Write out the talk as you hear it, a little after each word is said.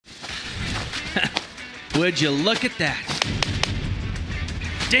Would you look at that?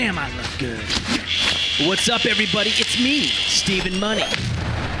 Damn, I look good. What's up, everybody? It's me, Stephen Money.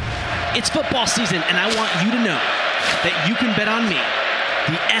 It's football season, and I want you to know that you can bet on me,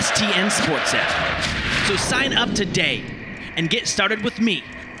 the STN Sports app. So sign up today and get started with me,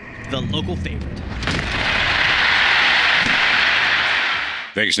 the local favorite.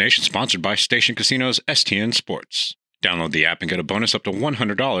 Vegas Nation sponsored by Station Casino's STN Sports. Download the app and get a bonus up to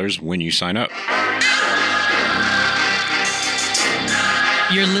 $100 when you sign up.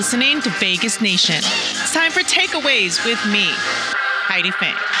 You're listening to Vegas Nation. It's time for Takeaways with me, Heidi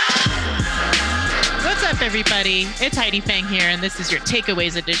Fang. What's up, everybody? It's Heidi Fang here, and this is your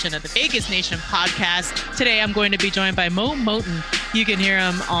Takeaways edition of the Vegas Nation podcast. Today, I'm going to be joined by Mo Moton. You can hear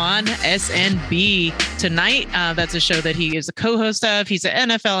him on SNB tonight. That's a show that he is a co-host of. He's an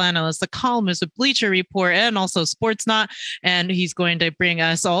NFL analyst, a columnist with Bleacher Report, and also Sportsnaut. And he's going to bring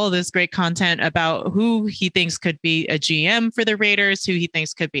us all of this great content about who he thinks could be a GM for the Raiders, who he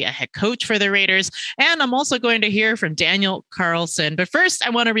thinks could be a head coach for the Raiders. And I'm also going to hear from Daniel Carlson. But first, I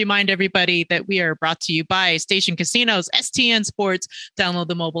want to remind everybody that we are brought to you by Station Casinos, STN Sports. Download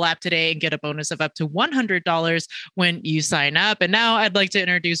the mobile app today and get a bonus of up to $100 when you sign up. And now I'd like to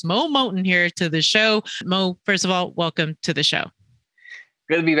introduce Mo Moton here to the show. Mo, first of all, welcome to the show.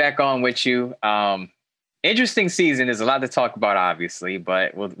 Good to be back on with you. Interesting season. There's a lot to talk about, obviously,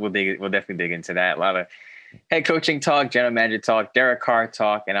 but we'll definitely dig into that. A lot of head coaching talk, general manager talk, Derek Carr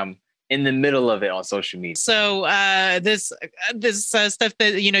talk, and I'm in the middle of it on social media. So this stuff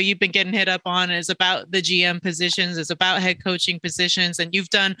that you've been getting hit up on is about the GM positions, is about head coaching positions, and you've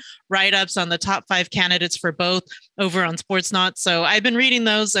done write-ups on the top 5 candidates for both over on Sportsnaut. So I've been reading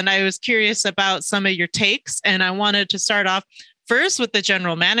those, and I was curious about some of your takes, and I wanted to start off first with the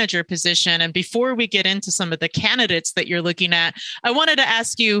general manager position. And before we get into some of the candidates that you're looking at, I wanted to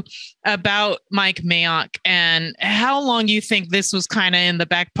ask you about Mike Mayock and how long you think this was kind of in the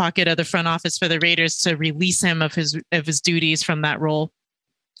back pocket of the front office for the Raiders to release him of his duties from that role.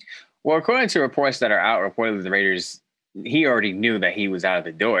 Well, according to reports that are out, reportedly the Raiders, he already knew that he was out of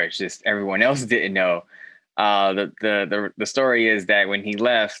the door. It's just everyone else didn't know. The story is that when he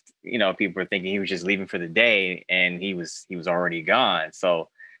left, people were thinking he was just leaving for the day, and he was already gone. So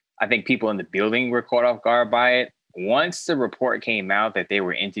I think people in the building were caught off guard by it. Once the report came out that they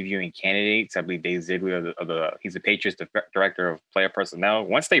were interviewing candidates, I believe Dave Ziegler, he's the Patriots director of player personnel.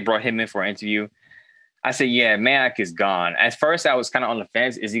 Once they brought him in for an interview, I said, yeah, Mayock is gone. At first, I was kind of on the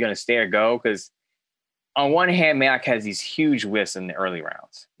fence. Is he going to stay or go? Because on one hand, Mayock has these huge whiffs in the early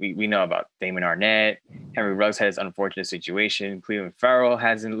rounds. We know about Damon Arnett. Henry Ruggs had his unfortunate situation. Cleveland Farrell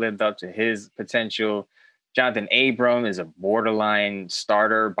hasn't lived up to his potential. Jonathan Abram is a borderline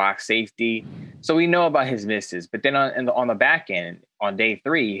starter, box safety. So we know about his misses. But then on the back end, on day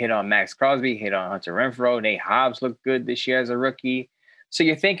 3, he hit on Max Crosby, hit on Hunter Renfrow. Nate Hobbs looked good this year as a rookie. So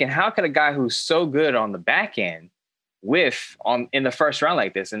you're thinking, how could a guy who's so good on the back end whiff in the first round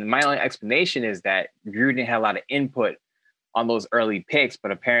like this? And my only explanation is that Gruden had a lot of input on those early picks,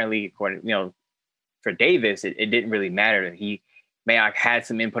 but apparently, according for Davis, it didn't really matter. Mayock had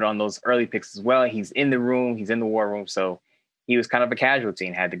some input on those early picks as well. He's in the room, he's in the war room, so he was kind of a casualty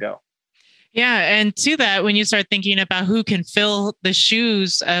and had to go. Yeah, and to that, when you start thinking about who can fill the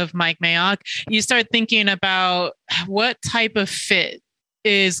shoes of Mike Mayock, you start thinking about what type of fit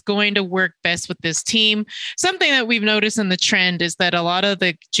is going to work best with this team. Something that we've noticed in the trend is that a lot of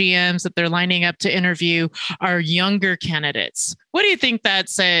the GMs that they're lining up to interview are younger candidates. What do you think that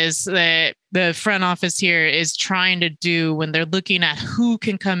says that the front office here is trying to do when they're looking at who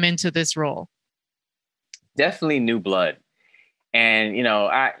can come into this role? Definitely new blood. And,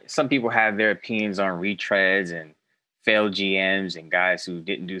 some people have their opinions on retreads and failed GMs and guys who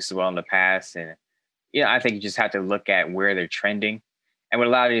didn't do so well in the past. And, I think you just have to look at where they're trending. And with a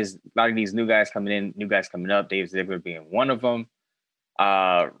lot of these new guys coming up, Dave Ziegler being one of them,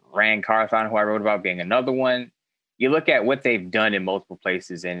 Rand Carthon, who I wrote about, being another one. You look at what they've done in multiple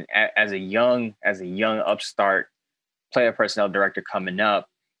places, and as a young upstart player personnel director coming up,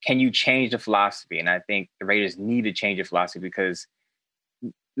 can you change the philosophy? And I think the Raiders need to change the philosophy, because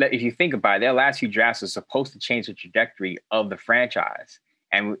if you think about it, their last few drafts were supposed to change the trajectory of the franchise.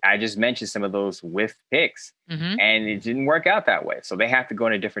 And I just mentioned some of those whiff picks, and it didn't work out that way. So they have to go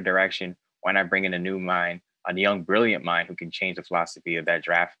in a different direction. Why not bring in a new mind, a young, brilliant mind who can change the philosophy of that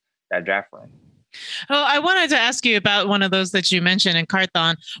draft run? Well, I wanted to ask you about one of those that you mentioned in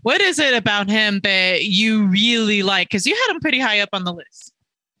Carthon. What is it about him that you really like? Because you had him pretty high up on the list.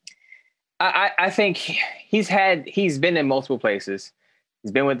 I think he's been in multiple places.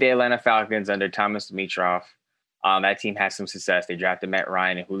 He's been with the Atlanta Falcons under Thomas Dimitroff. That team had some success. They drafted Matt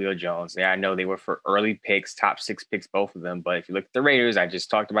Ryan and Julio Jones. Yeah, I know they were for early picks, top 6 picks, both of them. But if you look at the Raiders, I just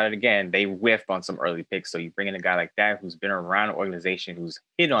talked about it again, they whiffed on some early picks. So you bring in a guy like that who's been around an organization, who's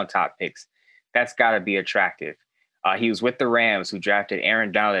hit on top picks. That's got to be attractive. He was with the Rams, who drafted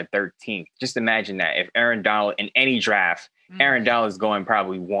Aaron Donald at 13th. Just imagine that. If Aaron Donald in any draft, Aaron Donald is going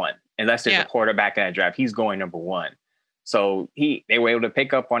probably 1. Unless there's a quarterback in that draft, he's going number 1. So they were able to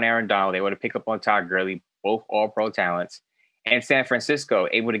pick up on Aaron Donald. They were able to pick up on Todd Gurley, both all-pro talents. And San Francisco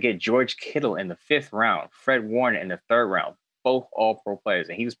able to get George Kittle in the 5th round, Fred Warner in the 3rd round, both all-pro players.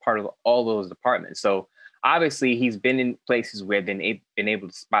 And he was part of all those departments. So obviously he's been in places where they've been able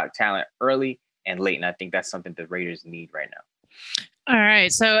to spot talent early and late. And I think that's something the Raiders need right now. All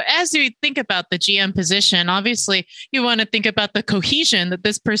right. So as you think about the GM position, obviously you want to think about the cohesion that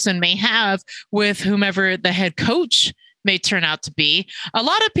this person may have with whomever the head coach may turn out to be. A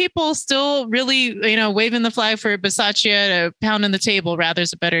lot of people still really, waving the flag for Bisaccia, pounding the table, rather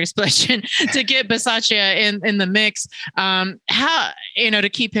is a better expression, to get Bisaccia in the mix. How, to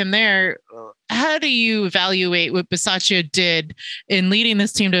keep him there, how do you evaluate what Bisaccia did in leading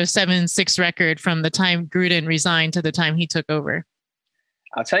this team to a 7-6 record from the time Gruden resigned to the time he took over?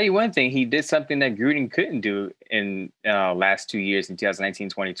 I'll tell you one thing. He did something that Gruden couldn't do in last 2 years in 2019,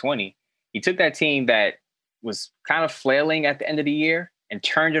 2020. He took that team that was kind of flailing at the end of the year and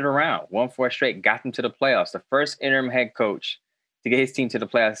turned it around. Won 4 straight, got them to the playoffs. The first interim head coach to get his team to the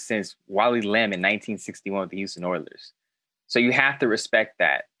playoffs since Wally Lamb in 1961 with the Houston Oilers. So you have to respect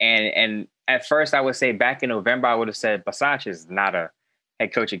that. And at first I would say back in November, I would have said Bisaccia is not a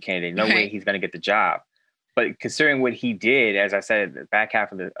head coaching candidate. No way he's going to get the job. But considering what he did, as I said, the back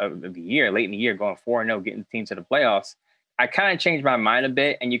half of the year, late in the year, going 4-0, getting the team to the playoffs, I kind of changed my mind a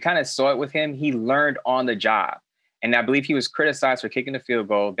bit, and you kind of saw it with him. He learned on the job. And I believe he was criticized for kicking the field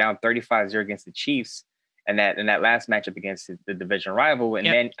goal down 35-0 against the Chiefs and that last matchup against the division rival. And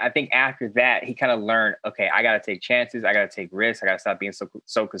then I think after that, he kind of learned, okay, I got to take chances. I got to take risks. I got to stop being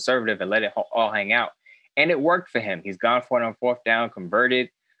so conservative and let it all hang out. And it worked for him. He's gone for it on 4th down, converted,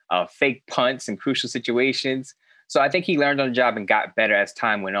 fake punts in crucial situations. So I think he learned on the job and got better as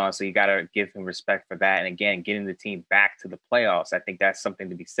time went on. So you got to give him respect for that. And again, getting the team back to the playoffs, I think that's something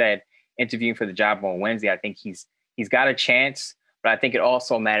to be said. Interviewing for the job on Wednesday, I think he's got a chance, but I think it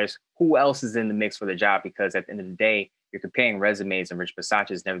also matters who else is in the mix for the job, because at the end of the day, you're comparing resumes, and Rich Bisaccia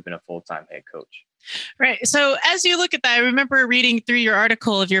has never been a full-time head coach. Right. So as you look at that, I remember reading through your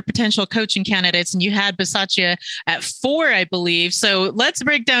article of your potential coaching candidates, and you had Bisaccia at 4, I believe. So let's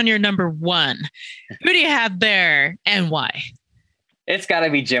break down your number 1. Who do you have there and why? It's got to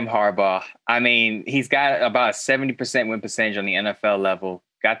be Jim Harbaugh. I mean, he's got about a 70% win percentage on the NFL level.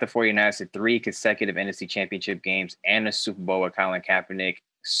 Got the 49ers to 3 consecutive NFC championship games and a Super Bowl with Colin Kaepernick.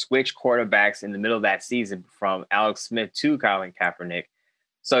 Switched quarterbacks in the middle of that season from Alex Smith to Colin Kaepernick.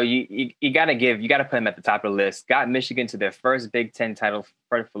 So you got to put him at the top of the list. Got Michigan to their first Big Ten title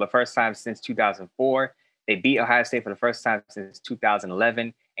for the first time since 2004. They beat Ohio State for the first time since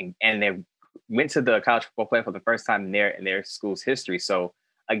 2011, and they went to the college football playoff for the first time in their school's history. So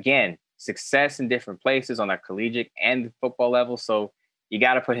again, success in different places on a collegiate and football level. So you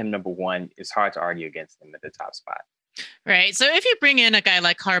got to put him number 1. It's hard to argue against him at the top spot. Right. So if you bring in a guy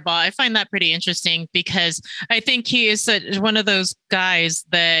like Harbaugh, I find that pretty interesting, because I think he is one of those guys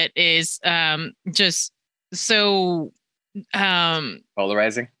that is just so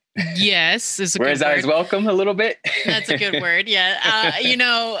polarizing. Yes. Where's ours welcome a little bit? That's a good word. Yeah.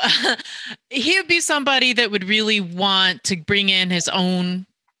 He would be somebody that would really want to bring in his own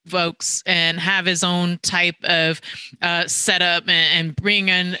folks and have his own type of setup and bring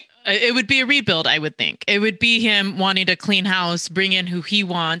in. It would be a rebuild, I would think. It would be him wanting to clean house, bring in who he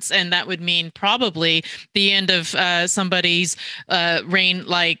wants, and that would mean probably the end of somebody's reign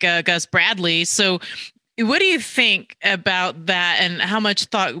like Gus Bradley. So what do you think about that, and how much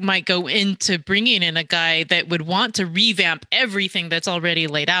thought might go into bringing in a guy that would want to revamp everything that's already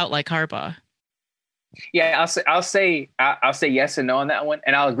laid out like Harbaugh? Yeah, I'll say yes and no on that one,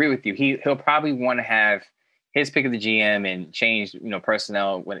 and I'll agree with you. He'll probably want to have his pick of the GM and change,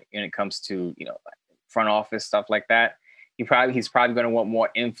 personnel when it comes to, front office stuff like that. He's probably going to want more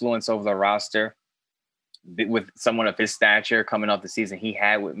influence over the roster with someone of his stature coming off the season he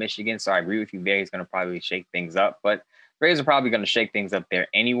had with Michigan. So I agree with you there. He's going to probably shake things up, but Raiders are probably going to shake things up there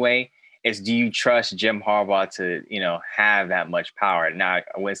anyway. It's, do you trust Jim Harbaugh to, have that much power? Now, I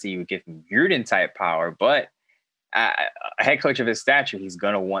wouldn't say you would give him Gruden type power, but a head coach of his stature, he's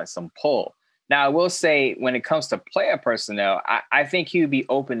going to want some pull. Now, I will say when it comes to player personnel, I think he would be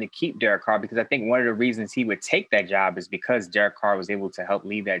open to keep Derek Carr, because I think one of the reasons he would take that job is because Derek Carr was able to help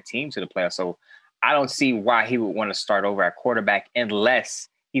lead that team to the playoffs. So I don't see why he would want to start over at quarterback unless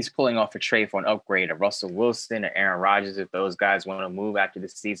he's pulling off a trade for an upgrade of Russell Wilson or Aaron Rodgers. If those guys want to move after the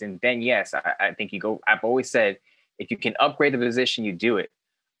season, then yes, I think you go. I've always said if you can upgrade the position, you do it.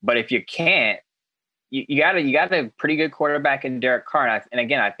 But if you can't, you got a pretty good quarterback in Derek Carr. And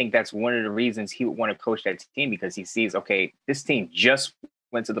again, I think that's one of the reasons he would want to coach that team, because he sees, okay, this team just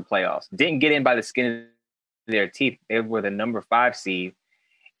went to the playoffs, didn't get in by the skin of their teeth. They were the number 5 seed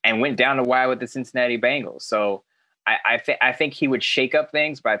and went down the wire with the Cincinnati Bengals. So I think he would shake up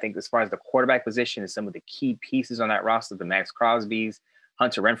things, but I think as far as the quarterback position and some of the key pieces on that roster, the Max Crosby's,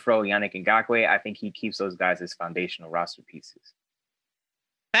 Hunter Renfrow, Yannick Ngakoue, I think he keeps those guys as foundational roster pieces.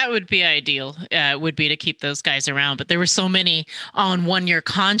 That would be ideal, would be to keep those guys around. But there were so many on 1-year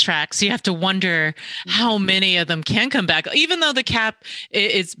contracts. You have to wonder how many of them can come back, even though the cap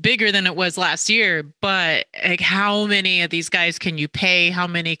is bigger than it was last year. But like, how many of these guys can you pay? How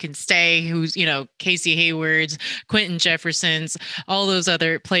many can stay? Who's, Casey Hayward's, Quentin Jefferson's, all those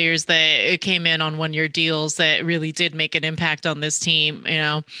other players that came in on 1-year deals that really did make an impact on this team.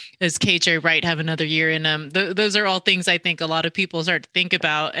 Does KJ Wright have another year in them? Those are all things I think a lot of people start to think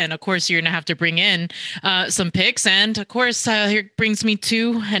about. And of course, you're going to have to bring in some picks. And of course, here brings me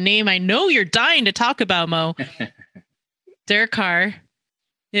to a name I know you're dying to talk about, Mo. Derek Carr.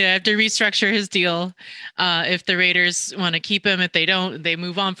 Yeah, have to restructure his deal. If the Raiders want to keep him, if they don't, they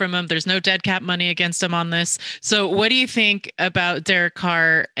move on from him. There's no dead cap money against him on this. So what do you think about Derek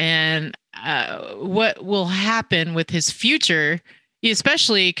Carr and what will happen with his future,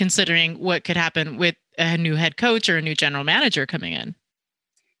 especially considering what could happen with a new head coach or a new general manager coming in?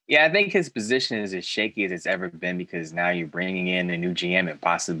 Yeah, I think his position is as shaky as it's ever been, because now you're bringing in a new GM and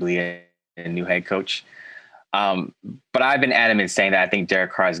possibly a new head coach. But I've been adamant saying that I think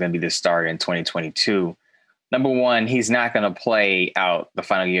Derek Carr is going to be the starter in 2022. Number one, he's not going to play out the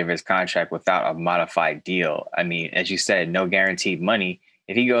final year of his contract without a modified deal. I mean, as you said, no guaranteed money.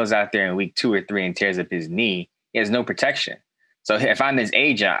 If he goes out there in week 2 or 3 and tears up his knee, he has no protection. So if I'm his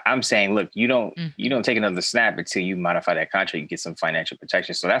agent, I'm saying, look, you don't take another snap until you modify that contract, you get some financial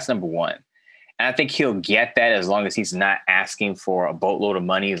protection. So that's number one. And I think he'll get that as long as he's not asking for a boatload of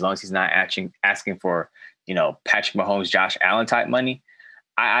money, as long as he's not asking for, Patrick Mahomes, Josh Allen type money.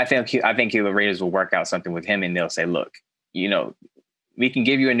 I think the Raiders will work out something with him, and they'll say, look, we can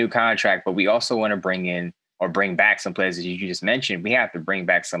give you a new contract, but we also want to bring back some players that you just mentioned. We have to bring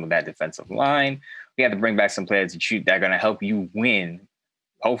back some of that defensive line. We have to bring back some players that are going to help you win,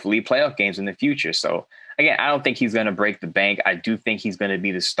 hopefully, playoff games in the future. So, again, I don't think he's going to break the bank. I do think he's going to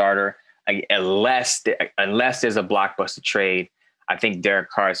be the starter unless there's a blockbuster trade. I think Derek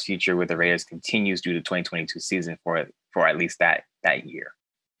Carr's future with the Raiders continues through the 2022 season for at least that year.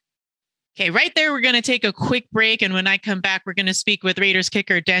 Okay, right there, we're going to take a quick break. And when I come back, we're going to speak with Raiders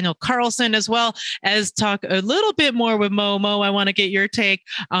kicker Daniel Carlson, as well as talk a little bit more with Mo. Mo, I want to get your take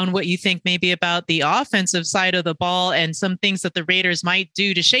on what you think maybe about the offensive side of the ball and some things that the Raiders might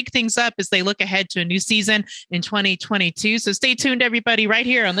do to shake things up as they look ahead to a new season in 2022. So stay tuned, everybody, right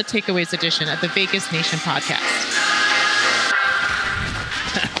here on the Takeaways edition of the Vegas Nation podcast.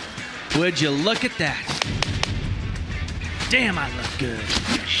 Would you look at that? Damn, I look good.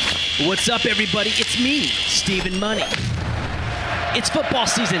 What's up, everybody? It's me, Stephen Money. It's football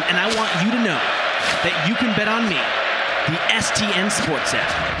season, and I want you to know that you can bet on me, the STN Sports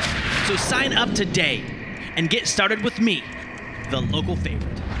app. So sign up today and get started with me, the local favorite.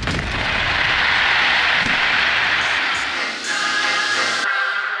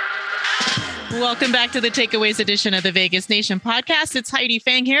 Welcome back to the Takeaways edition of the Vegas Nation podcast. It's Heidi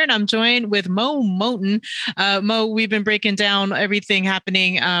Fang here, and I'm joined with Mo Moton. Mo, we've been breaking down everything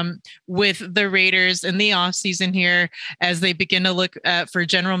happening with the Raiders in the offseason here as they begin to look for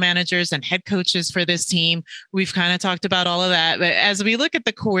general managers and head coaches for this team. We've kind of talked about all of that. But as we look at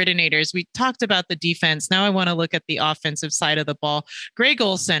the coordinators, we talked about the defense. Now I want to look at the offensive side of the ball. Greg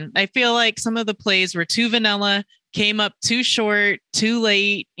Olsen, I feel like some of the plays were too vanilla, came up too short, too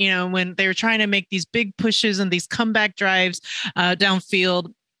late, when they were trying to make these big pushes and these comeback drives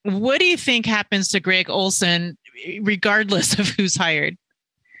downfield. What do you think happens to Greg Olsen, regardless of who's hired?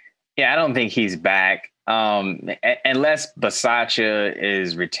 Yeah, I don't think he's back unless Bisaccia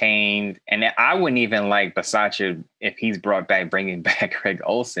is retained. And I wouldn't even like Bisaccia if he's brought back, bringing back Greg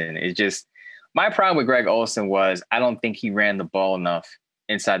Olsen. It's just, my problem with Greg Olsen was I don't think he ran the ball enough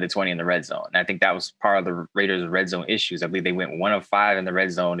inside the 20 in the red zone. And I think that was part of the Raiders' red zone issues. I believe they went 1 of 5 in the red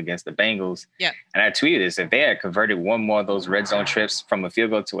zone against the Bengals. Yeah. And I tweeted this: if they had converted one more of those red zone trips from a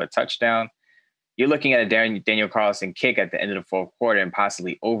field goal to a touchdown, you're looking at a Daniel Carlson kick at the end of the fourth quarter and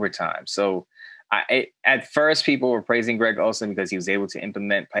possibly overtime. So At first, people were praising Greg Olsen because he was able to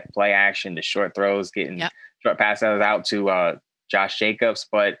implement play action, the short throws, getting short passes out to Josh Jacobs,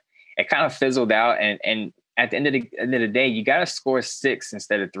 but it kind of fizzled out. And at the end of the day, you got to score 6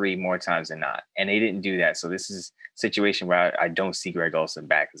 instead of 3 more times than not. And they didn't do that. So this is a situation where I don't see Greg Olsen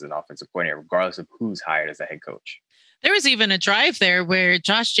back as an offensive coordinator, regardless of who's hired as a head coach. There was even a drive there where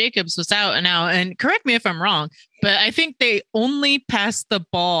Josh Jacobs was out and out. And correct me if I'm wrong, but I think they only passed the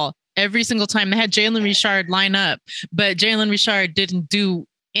ball every single time. They had Jalen Richard line up, but Jalen Richard didn't do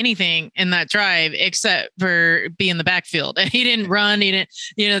anything in that drive except for be in the backfield. And he didn't run. He didn't,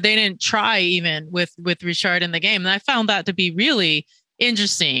 they didn't try even with Richard in the game. And I found that to be really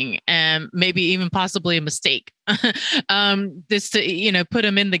interesting and maybe even possibly a mistake. This to, put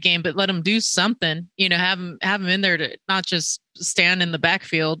him in the game, but let him do something, have him in there to not just stand in the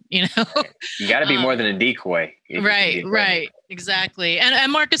backfield, You got to be more than a decoy. Right. Exactly.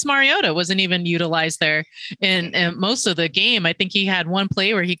 And Marcus Mariota wasn't even utilized there in most of the game. I think he had one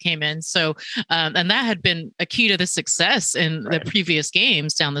play where he came in. So, and that had been a key to the success in the previous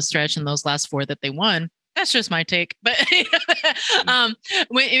games down the stretch in those last 4 that they won. That's just my take. But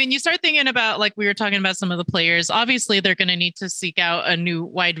when you start thinking about, like we were talking about some of the players, obviously they're going to need to seek out a new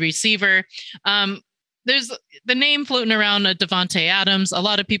wide receiver. There's the name floating around of Davante Adams. A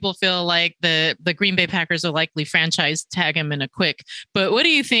lot of people feel like the Green Bay Packers are likely franchise tag him in a quick. But what do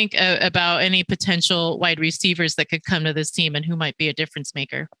you think about any potential wide receivers that could come to this team and who might be a difference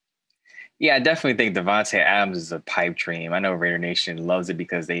maker? Yeah, I definitely think Davante Adams is a pipe dream. I know Raider Nation loves it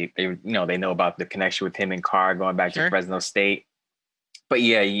because they know about the connection with him and Carr going back to Fresno State. But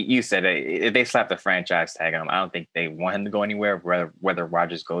yeah, you said it. If they slap the franchise tag on him, I don't think they want him to go anywhere, whether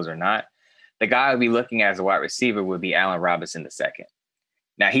Rodgers goes or not. The guy I'd be looking at as a wide receiver would be Allen Robinson II.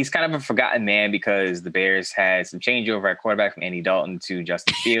 Now, he's kind of a forgotten man because the Bears had some changeover at quarterback from Andy Dalton to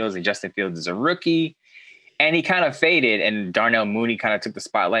Justin Fields, and Justin Fields is a rookie. And he kind of faded, and Darnell Mooney kind of took the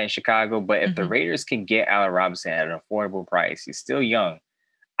spotlight in Chicago. But if the Raiders can get Allen Robinson at an affordable price, he's still young.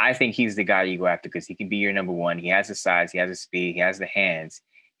 I think he's the guy you go after because he can be your number one. He has the size, he has the speed, he has the hands.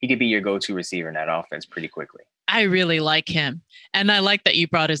 He could be your go-to receiver in that offense pretty quickly. I really like him. And I like that you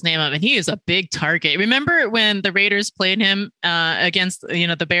brought his name up, and he is a big target. Remember when the Raiders played him against,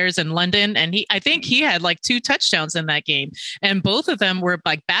 the Bears in London, and I think he had like 2 touchdowns in that game, and both of them were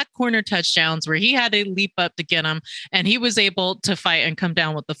like back corner touchdowns where he had to leap up to get them, and he was able to fight and come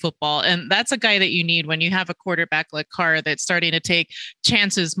down with the football. And that's a guy that you need when you have a quarterback like Carr that's starting to take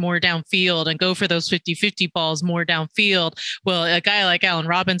chances more downfield and go for those 50-50 balls more downfield. Well, a guy like Allen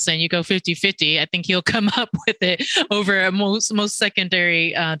Robinson, you go 50-50, I think he'll come up with it over most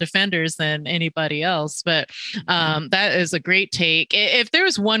secondary defenders than anybody else. But that is a great take. If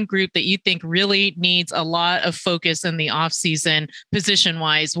there's one group that you think really needs a lot of focus in the offseason position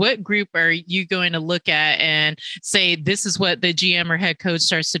wise, what group are you going to look at and say this is what the GM or head coach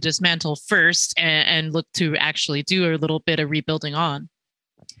starts to dismantle first and look to actually do a little bit of rebuilding on?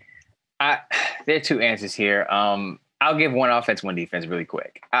 There are 2 answers here. I'll give one offense, one defense really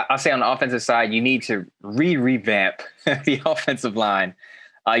quick. I'll say on the offensive side, you need to revamp the offensive line.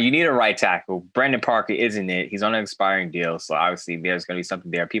 You need a right tackle. Brandon Parker isn't it. He's on an expiring deal. So obviously there's going to be something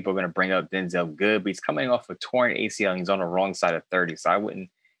there. People are going to bring up Denzel Good, but he's coming off a torn ACL and he's on the wrong side of 30. So I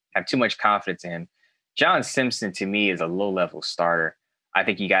wouldn't have too much confidence in him. John Simpson to me is a low level starter. I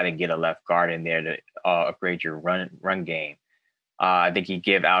think you got to get a left guard in there to upgrade your run game. I think you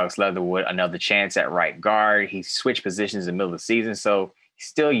give Alex Leatherwood another chance at right guard. He switched positions in the middle of the season, so he's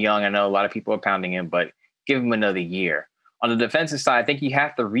still young. I know a lot of people are pounding him, but give him another year. On the defensive side, I think you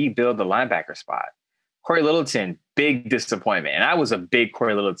have to rebuild the linebacker spot. Corey Littleton, big disappointment. And I was a big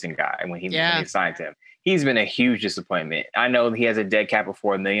Corey Littleton guy when he signed him. He's been a huge disappointment. I know he has a dead cap of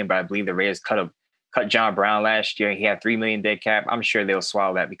 $4 million, but I believe the Raiders cut John Brown last year. He had $3 million dead cap. I'm sure they'll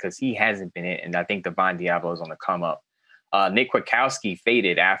swallow that because he hasn't been it. And I think Devon Diablo is on the come up. Nick Kwiatkowski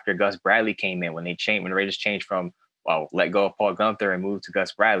faded after Gus Bradley came in when the Raiders changed from let go of Paul Gunther and moved to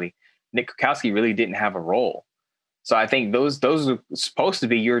Gus Bradley. Nick Kwiatkowski really didn't have a role. So I think those are supposed to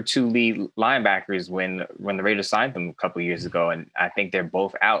be your 2 lead linebackers when the Raiders signed them a couple of years ago. And I think they're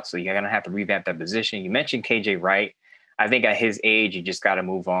both out. So you're going to have to revamp that position. You mentioned KJ Wright. I think at his age, you just got to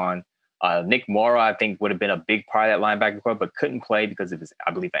move on. Nick Morrow, I think, would have been a big part of that linebacker core, but couldn't play because of his, I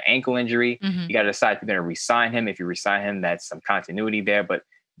believe, an ankle injury. You got to decide if you're going to re-sign him. If you re-sign him, that's some continuity there, but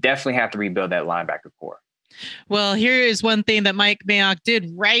definitely have to rebuild that linebacker core. Well, here is one thing that Mike Mayock did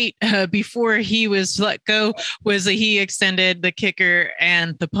right before he was let go was that he extended the kicker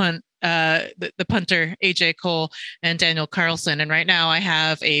and the punt the punter, AJ Cole and Daniel Carlson. And right now I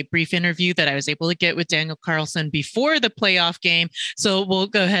have a brief interview that I was able to get with Daniel Carlson before the playoff game. So we'll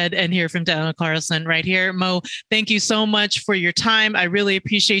go ahead and hear from Daniel Carlson right here. Mo, thank you so much for your time. I really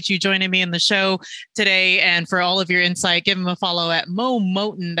appreciate you joining me in the show today and for all of your insight. Give him a follow at Mo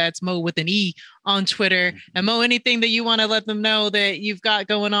Moton. That's Mo with an E on Twitter. And Mo, anything that you want to let them know that you've got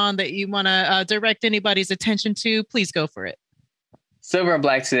going on that you want to direct anybody's attention to, please go for it. Silver and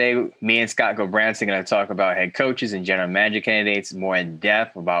Black today, me and Scott Gobranson are going to talk about head coaches and general manager candidates more in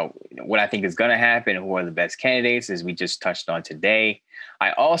depth about what I think is going to happen and who are the best candidates, as we just touched on today.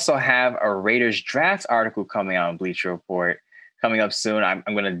 I also have a Raiders draft article coming out on Bleacher Report coming up soon. I'm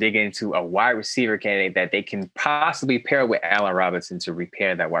going to dig into a wide receiver candidate that they can possibly pair with Allen Robinson to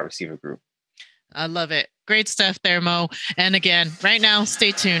repair that wide receiver group. I love it. Great stuff there, Mo. And again, right now,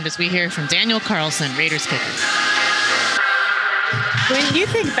 stay tuned as we hear from Daniel Carlson, Raiders kicker. When you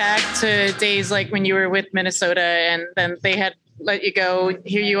think back to days like when you were with Minnesota and then they had let you go,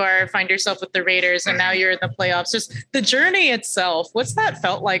 here you are, find yourself with the Raiders, and now you're in the playoffs. Just the journey itself, what's that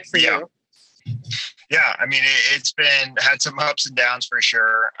felt like for you? Yeah, I mean, it's had some ups and downs for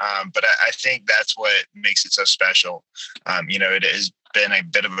sure, but I think that's what makes it so special. It has been a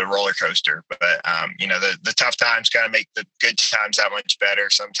bit of a roller coaster, but the tough times kind of make the good times that much better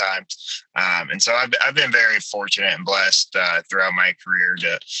sometimes. And so I've been very fortunate and blessed throughout my career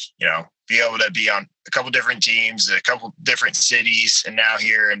to be able to be on a couple different teams, a couple different cities, and now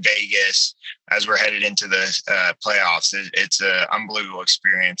here in Vegas as we're headed into the playoffs. It's an unbelievable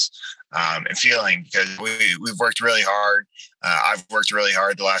experience and feeling, because we've worked really hard. I've worked really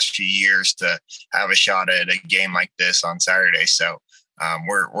hard the last few years to have a shot at a game like this on Saturday. So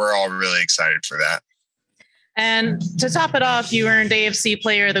we're all really excited for that. And to top it off, you earned AFC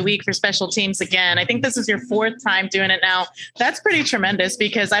Player of the Week for special teams again. I think this is your fourth time doing it now. That's pretty tremendous,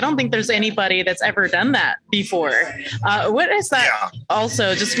 because I don't think there's anybody that's ever done that before. What is that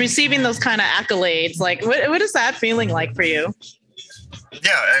also, just receiving those kind of accolades? Like, what is that feeling like for you?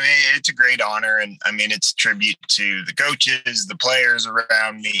 Yeah, I mean, it's a great honor. And I mean, it's a tribute to the coaches, the players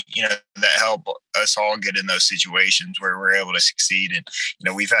around me, that help us all get in those situations where we're able to succeed. And,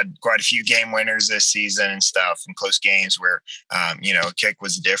 we've had quite a few game winners this season and stuff, and close games where, a kick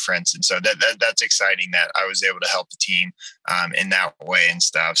was the difference. And so that's exciting that I was able to help the team in that way and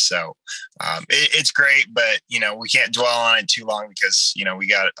stuff. So it's great, but, we can't dwell on it too long, because, we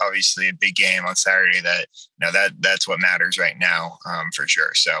got obviously a big game on Saturday that's what matters right now. For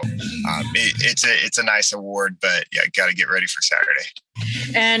sure. So it's a nice award, but got to get ready for Saturday.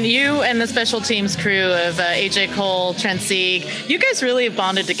 And you and the special teams crew of AJ Cole, Trent Sieg, you guys really have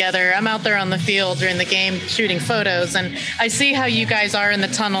bonded together. I'm out there on the field during the game shooting photos, and I see how you guys are in the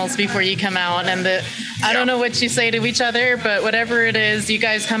tunnels before you come out. And I don't know what you say to each other, but whatever it is, you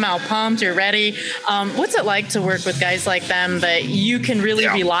guys come out pumped, you're ready. What's it like to work with guys like them that you can really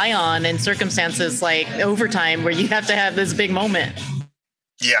rely on in circumstances like overtime where you have to have this big moment?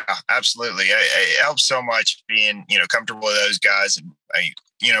 Yeah, absolutely. It helps so much being, comfortable with those guys. And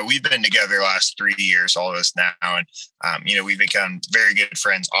we've been together the last 3 years, all of us now. And, we've become very good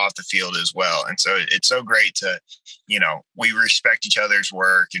friends off the field as well. And so it's so great to, we respect each other's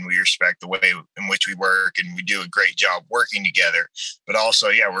work, and we respect the way in which we work, and we do a great job working together. But also,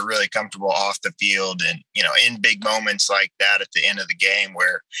 we're really comfortable off the field, and, in big moments like that at the end of the game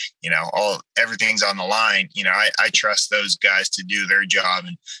where, everything's on the line. I trust those guys to do their job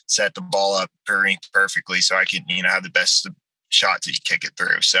and set the ball up perfectly so I can, have the best shot to kick it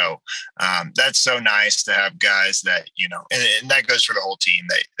through. So that's so nice to have guys that, and that goes for the whole team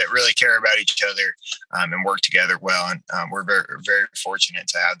that really care about each other and work together well. And we're very, very fortunate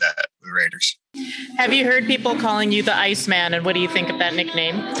to have that with the Raiders. Have you heard people calling you the Iceman, and what do you think of that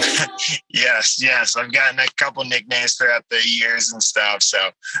nickname? Yes. I've gotten a couple nicknames throughout the years and stuff. So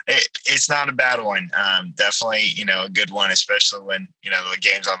it's not a bad one. Definitely, a good one, especially when, the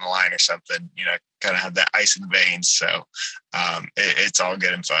game's on the line or something, kind of have that ice in the veins. So it's all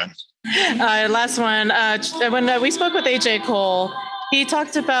good and fun. Last one. When we spoke with AJ Cole, he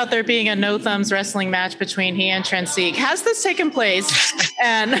talked about there being a no thumbs wrestling match between he and Trent Sieg. Has this taken place?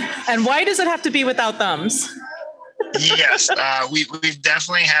 and why does it have to be without thumbs? Yes, we've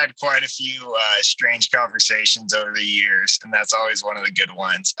definitely had quite a few strange conversations over the years, and that's always one of the good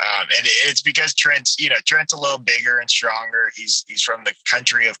ones. And it's because Trent's a little bigger and stronger. He's from the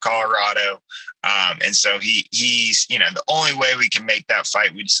country of Colorado, and so he's the only way we can make that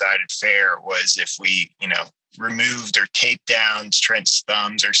fight, we decided, fair was if we removed or taped down Trent's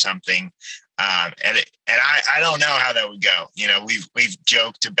thumbs or something. And I don't know how that would go. We've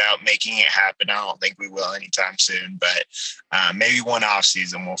joked about making it happen. I don't think we will anytime soon, but maybe one off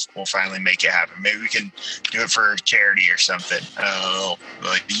season we'll finally make it happen. Maybe we can do it for charity or something.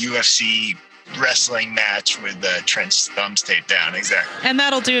 Like the UFC wrestling match with Trent's thumbs taped down. Exactly. And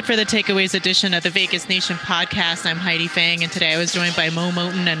that'll do it for the Takeaways edition of the Vegas Nation podcast. I'm Heidi Fang, and today I was joined by Mo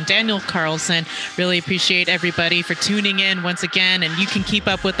Moton and Daniel Carlson. Really appreciate everybody for tuning in once again, and you can keep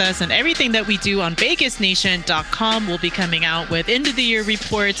up with us and everything that we do on VegasNation.com. We'll be coming out with end-of-the-year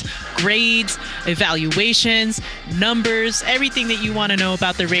reports, grades, evaluations, numbers, everything that you want to know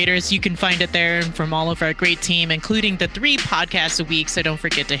about the Raiders. You can find it there from all of our great team, including the 3 podcasts a week, so don't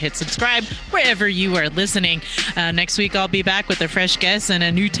forget to hit subscribe wherever you are listening. Next week, I'll be back with a fresh guest and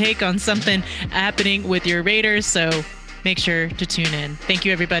a new take on something happening with your Raiders. So make sure to tune in. Thank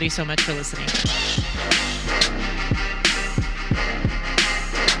you, everybody, so much for listening.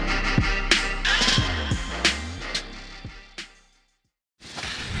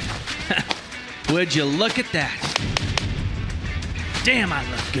 Would you look at that? Damn, I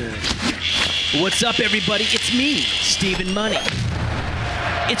look good. What's up, everybody? It's me, Stephen Money.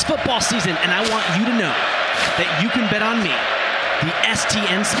 It's football season, and I want you to know that you can bet on me, the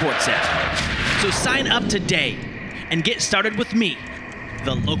STN Sports app. So sign up today and get started with me,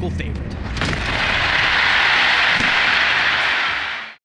 the local favorite.